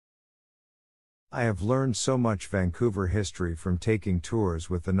I have learned so much Vancouver history from taking tours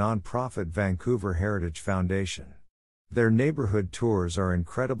with the non-profit Vancouver Heritage Foundation. Their neighborhood tours are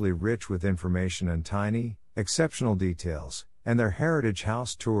incredibly rich with information and tiny, exceptional details, and their heritage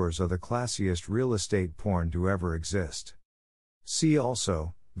house tours are the classiest real estate porn to ever exist. See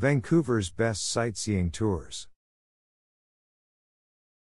also, Vancouver's best sightseeing tours.